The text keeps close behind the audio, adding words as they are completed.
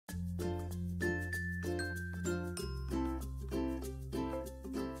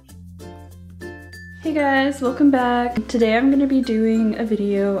Hey guys, welcome back. Today I'm going to be doing a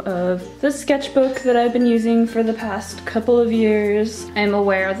video of the sketchbook that I've been using for the past couple of years. I'm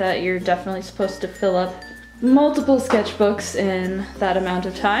aware that you're definitely supposed to fill up multiple sketchbooks in that amount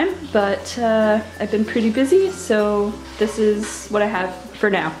of time, but I've been pretty busy, so this is what I have for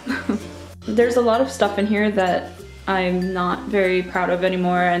now. There's a lot of stuff in here that I'm not very proud of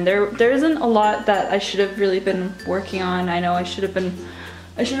anymore, and there isn't a lot that I should have really been working on. I know I should have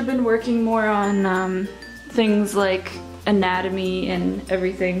been working more on things like anatomy and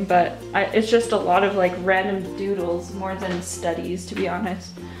everything, but it's just a lot of like random doodles more than studies, to be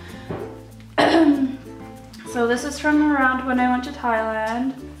honest. So this is from around when I went to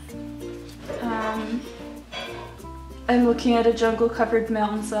Thailand. I'm looking at a jungle-covered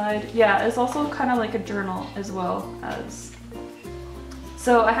mountainside. Yeah, it's also kind of like a journal as well as...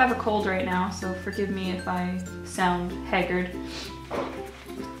 So I have a cold right now, so forgive me if I sound haggard.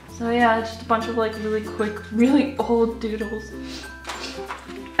 So yeah, just a bunch of like really quick, really old doodles.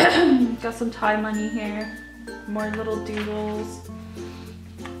 Got some Thai money here, more little doodles.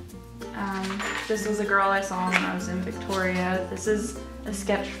 This was a girl I saw when I was in Victoria. This is a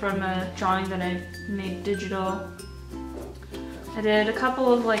sketch from a drawing that I made digital. I did a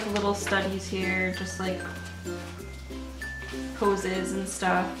couple of like little studies here, just like poses and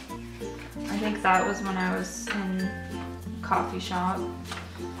stuff. I think that was when I was in a coffee shop.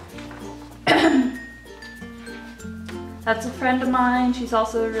 That's a friend of mine. She's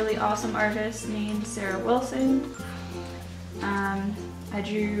also a really awesome artist named Sarah Wilson. I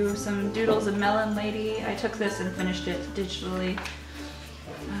drew some doodles of Melon Lady. I took this and finished it digitally.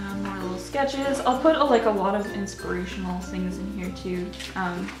 More little sketches. I'll put like a lot of inspirational things in here too.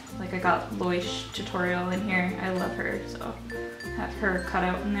 Like I got Loish tutorial in here. I love her, so have her cut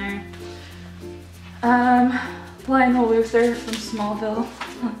out in there. Lionel Luther from Smallville.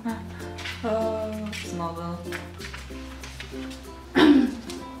 Oh, Smallville.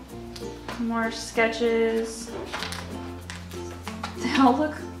 More sketches. They all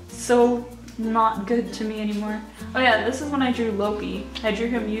look so not good to me anymore. Oh yeah, this is when I drew Loki. I drew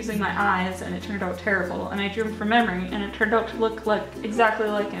him using my eyes and it turned out terrible. And I drew him from memory and it turned out to look like exactly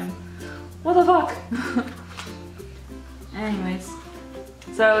like him. What the fuck? Anyways.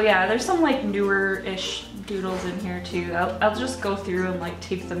 So yeah, there's some like newer-ish doodles in here too. I'll just go through and like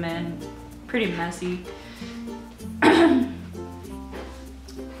tape them in. Pretty messy.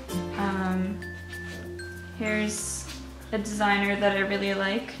 Here's a designer that I really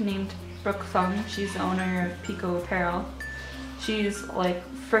like named Brooke Fung. She's the owner of Pico Apparel. She's like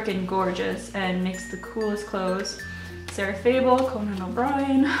freaking gorgeous and makes the coolest clothes. Sarah Fable, Conan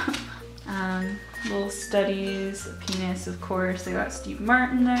O'Brien. Little studies, a penis of course. They got Steve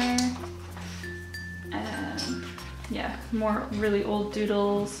Martin there. Yeah, more really old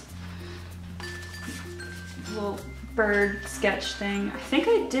doodles. Little bird sketch thing. I think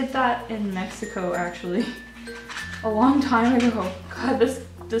I did that in Mexico actually. A long time ago. God,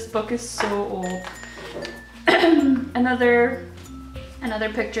 this book is so old. Another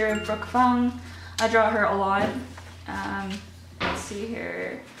picture of Brooke Fung. I draw her a lot. Let's see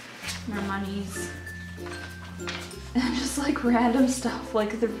here. More monies. And just like random stuff,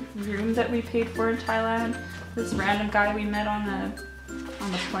 like the room that we paid for in Thailand. This random guy we met on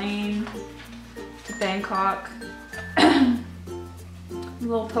the plane to Bangkok.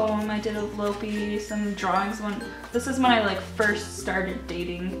 Little poem I did of Lopi, some drawings. This is when I like first started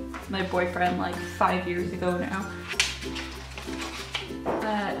dating my boyfriend like 5 years ago now.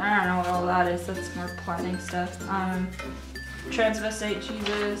 I don't know what all that is, that's more planning stuff. Transvestite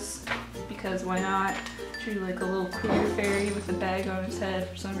Jesus, because why not? Drew like a little queer fairy with a bag on his head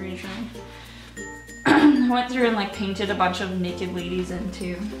for some reason. I went through and like painted a bunch of naked ladies in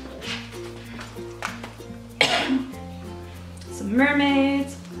too. Some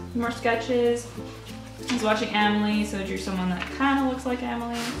mermaids, more sketches. I was watching Emily, so I drew someone that kind of looks like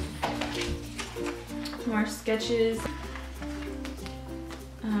Emily. More sketches.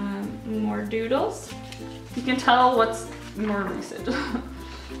 More doodles. You can tell what's more recent.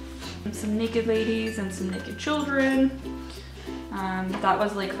 Some naked ladies and some naked children. That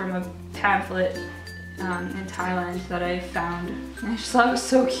was like from a pamphlet in Thailand that I found. I just thought it was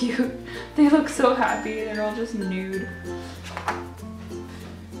so cute. They look so happy. They're all just nude.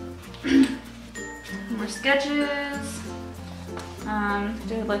 More sketches.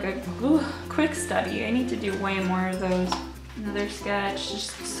 Did like a quick study. I need to do way more of those. Another sketch.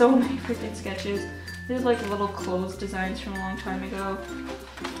 Just so many freaking sketches. I did like little clothes designs from a long time ago.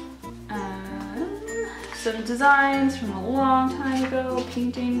 Some designs from a long time ago.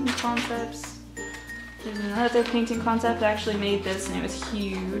 Painting concepts. There's another painting concept. I actually made this and it was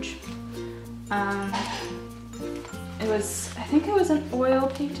huge. I think it was an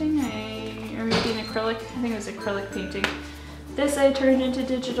oil painting, or maybe an acrylic. I think it was acrylic painting. This I turned into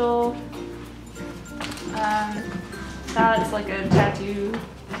digital. That's like a tattoo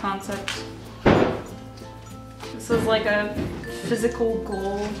concept. This was like a physical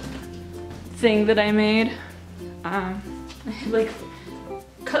goal thing that I made. Like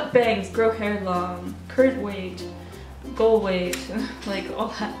cut bangs, grow hair long, current weight, goal weight, like all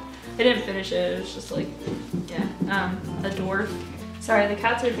that. I didn't finish it, it was just like, yeah, a dwarf. Sorry, the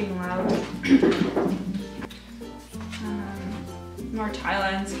cats are being loud. More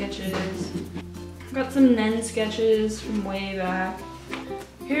Thailand sketches. Got some Nen sketches from way back.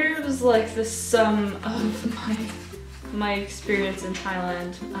 Here was like the sum of my experience in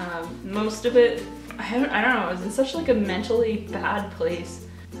Thailand. Most of it, I don't know, I was in such like a mentally bad place.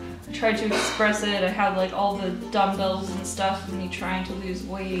 I tried to express it. I had like all the dumbbells and stuff of me trying to lose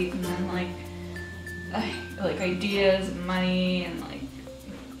weight, and then like ideas and money and like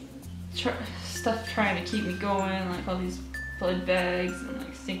stuff trying to keep me going, like all these blood bags and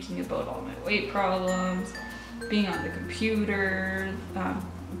like thinking about all my weight problems, being on the computer,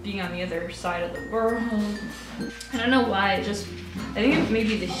 being on the other side of the world. I don't know why, I think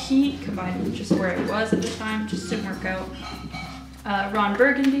maybe the heat combined with just where I was at the time just didn't work out. Ron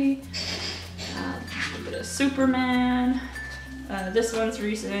Burgundy, a bit of Superman. This one's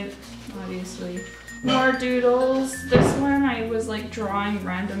recent, obviously. More doodles. This one I was like drawing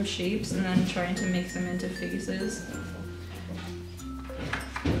random shapes and then trying to make them into faces.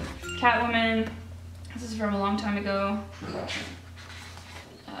 Catwoman. This is from a long time ago.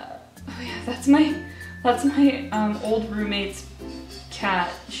 Oh yeah, that's my old roommate's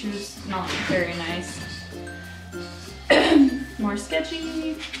cat. She was not very nice. More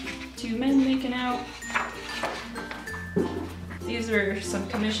sketchy. Two men making out. These were some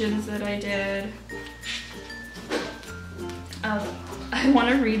commissions that I did. I want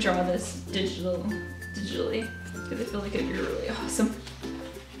to redraw this digitally because I feel like it'd be really awesome.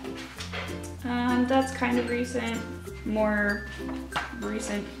 That's kind of recent. More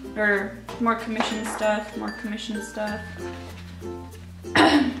recent, or more commission stuff.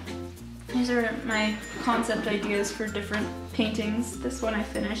 These are my concept ideas for different paintings. This one I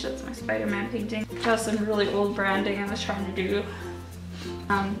finished, that's my Spider-Man painting. Just some really old branding I was trying to do.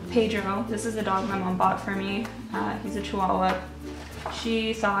 Pedro, this is a dog my mom bought for me. He's a Chihuahua.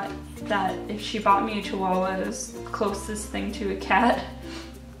 She thought that if she bought me a Chihuahua, it was the closest thing to a cat.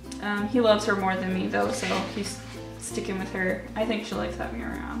 He loves her more than me though, so he's sticking with her. I think she likes having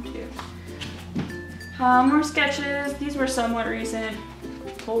her around too. More sketches. These were somewhat recent.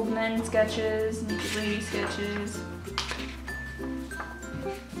 Old men sketches, naked lady sketches.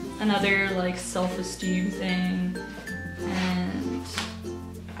 Another like self-esteem thing. And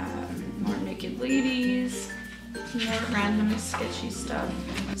more naked ladies. More random sketchy stuff.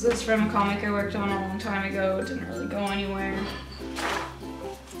 So this is from a comic I worked on a long time ago. It didn't really go anywhere.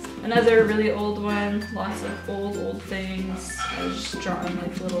 Another really old one, lots of old things. I was just drawing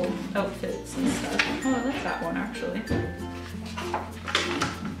like little outfits and stuff. Oh, I like that one actually.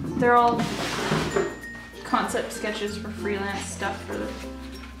 They're all concept sketches for freelance stuff for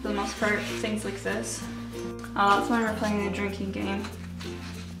the most part, things like this. Oh, that's when we're playing the drinking game.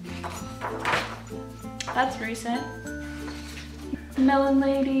 That's recent. Melon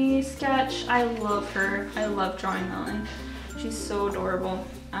Lady sketch, I love her. I love drawing Melon. She's so adorable.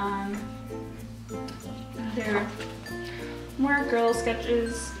 There are more girl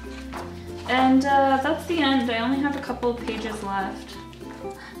sketches. And that's the end. I only have a couple pages left.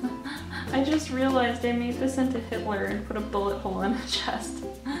 I just realized I made this into Hitler and put a bullet hole in his chest.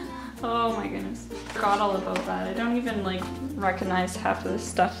 Oh my goodness. Forgot all about that. I don't even like recognize half of this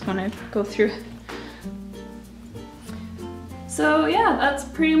stuff when I go through it. So yeah, that's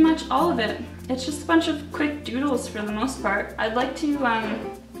pretty much all of it. It's just a bunch of quick doodles for the most part. I'd like to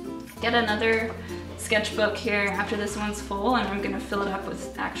get another sketchbook here after this one's full, and I'm gonna fill it up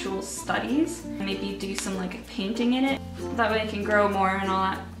with actual studies. Maybe do some like painting in it. That way I can grow more and all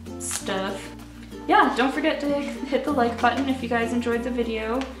that stuff. Yeah, don't forget to hit the like button if you guys enjoyed the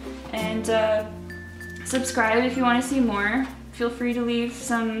video, and subscribe if you want to see more. Feel free to leave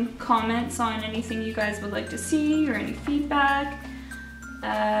some comments on anything you guys would like to see or any feedback.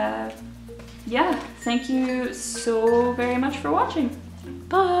 Yeah, thank you so very much for watching.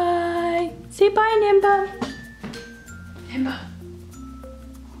 Bye! Say bye, Nimba! Nimba!